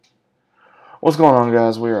What's going on,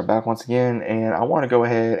 guys? We are back once again, and I want to go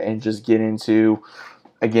ahead and just get into,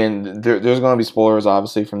 again, there's going to be spoilers,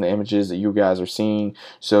 obviously, from the images that you guys are seeing.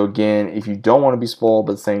 So, again, if you don't want to be spoiled,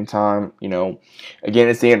 but at the same time, again,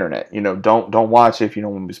 it's the internet. Don't watch it if you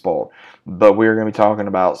don't want to be spoiled. But we're going to be talking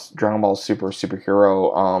about Dragon Ball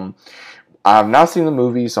Superhero. I have not seen the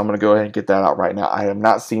movie, so I'm going to go ahead and get that out right now. I have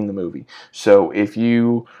not seen the movie. So if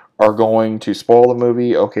you are going to spoil the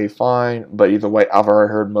movie, okay, fine. But either way, I've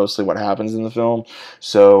already heard mostly what happens in the film.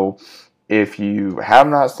 So if you have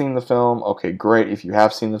not seen the film, okay, great. If you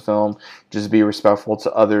have seen the film, just be respectful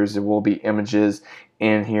to others. There will be images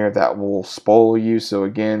in here that will spoil you. So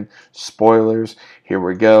again, spoilers. Here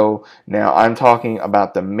we go. Now I'm talking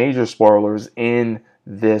about the major spoilers in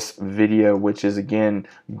this video, which is again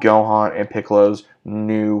Gohan and Piccolo's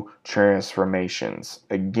new transformations.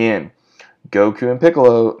 Again, Goku and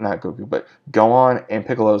Piccolo, not Goku, but Gohan and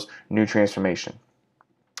Piccolo's new transformation.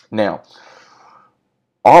 Now,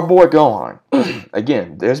 our boy Gohan,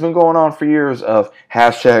 again, there's been going on for years of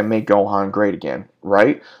hashtag make Gohan great again,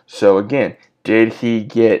 right? So again, did he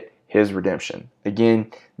get his redemption?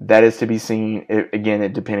 Again, that is to be seen.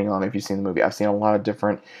 Again, depending on if you've seen the movie. I've seen a lot of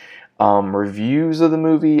different reviews of the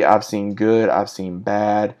movie. I've seen good, I've seen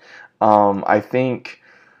bad. I think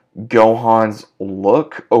Gohan's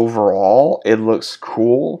look overall, it looks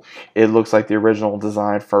cool. It looks like the original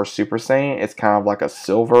design for Super Saiyan. It's kind of like a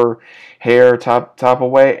silver hair type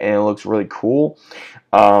of way, and it looks really cool.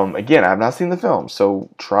 Again, I've not seen the film, so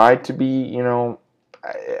try to be,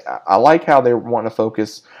 I like how they want to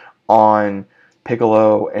focus on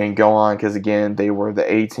Piccolo and Gohan because again, they were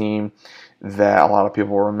the A team that a lot of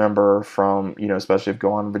people remember from, especially if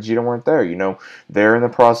Gohan and Vegeta weren't there. They're in the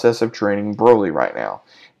process of training Broly right now.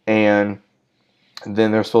 And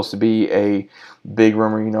then there's supposed to be a big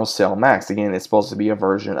rumor, Cell Max. Again, it's supposed to be a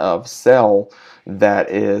version of Cell that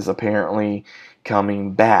is apparently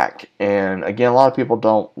coming back. And again, a lot of people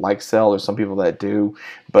don't like Cell. There's some people that do.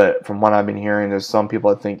 But from what I've been hearing, there's some people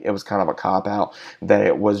that think it was kind of a cop-out, that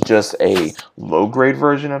it was just a low-grade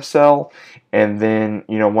version of Cell. And then,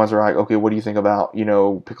 ones are like, okay, what do you think about,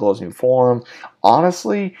 Piccolo's new form?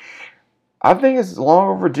 Honestly, I think it's long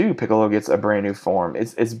overdue Piccolo gets a brand new form.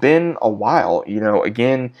 It's been a while.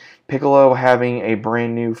 Again, Piccolo having a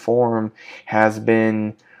brand new form has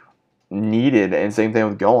been needed, and same thing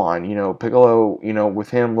with Gohan. Piccolo, with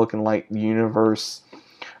him looking like the universe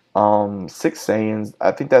 6 Saiyans,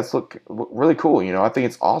 I think that's look really cool. I think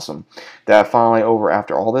it's awesome that finally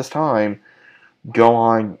after all this time,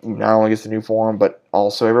 Gohan not only gets a new form, but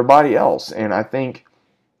also everybody else. And I think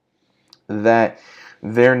that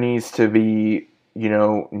there needs to be,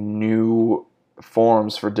 new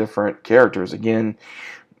forms for different characters. Again,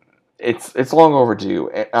 it's long overdue.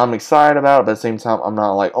 And I'm excited about it, but at the same time, I'm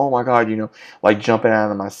not like, oh my god, like jumping out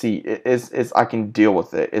of my seat. It's I can deal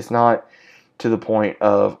with it. It's not to the point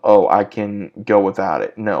of, oh, I can go without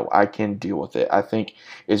it. No, I can deal with it. I think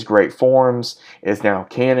it's great forms. It's now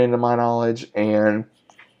canon to my knowledge, and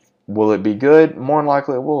will it be good? More than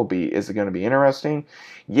likely it will be. Is it going to be interesting?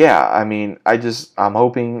 Yeah, I mean, I'm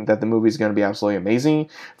hoping that the movie is going to be absolutely amazing.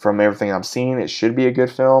 From everything I've seen, it should be a good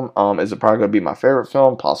film. Is it probably going to be my favorite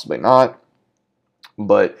film? Possibly not.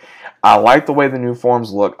 But I like the way the new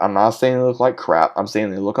forms look. I'm not saying they look like crap. I'm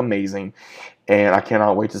saying they look amazing. And I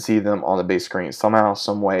cannot wait to see them on the big screen. Somehow,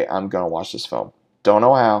 some way, I'm going to watch this film. Don't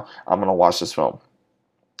know how. I'm going to watch this film.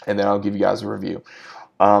 And then I'll give you guys a review.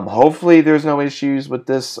 Hopefully there's no issues with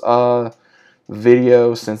this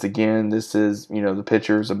video, since again, this is, the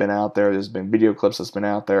pictures have been out there. There's been video clips that's been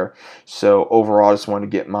out there. So overall, I just want to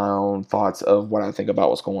get my own thoughts of what I think about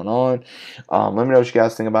what's going on. Let me know what you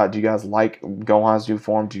guys think about it. Do you guys like Gohan's new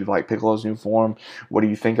form? Do you like Piccolo's new form? What do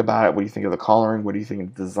you think about it? What do you think of the coloring? What do you think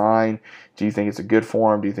of the design? Do you think it's a good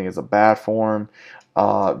form? Do you think it's a bad form?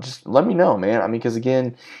 Just let me know, man. I mean, because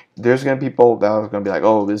again, there's going to be people that are going to be like,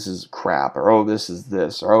 oh, this is crap, or oh, this is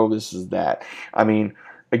this, or oh, this is that. I mean,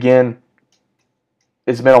 again,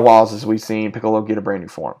 it's been a while since we've seen Piccolo get a brand new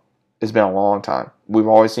form. It's been a long time. We've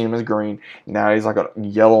always seen him as green. Now he's like a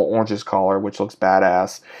yellow oranges color, which looks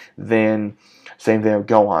badass. Then same thing with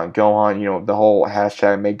Gohan. Gohan, the whole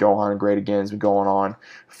hashtag make Gohan great again has been going on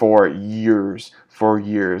for years.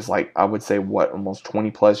 Like, I would say, almost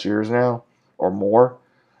 20 plus years now or more.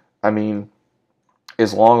 I mean,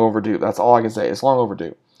 it's long overdue. That's all I can say. It's long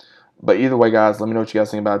overdue. But either way, guys, let me know what you guys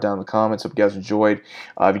think about it down in the comments. Hope you guys enjoyed.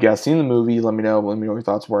 If you guys seen the movie, let me know. Let me know what your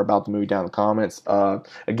thoughts were about the movie down in the comments.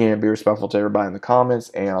 Again, be respectful to everybody in the comments,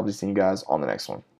 and I'll be seeing you guys on the next one.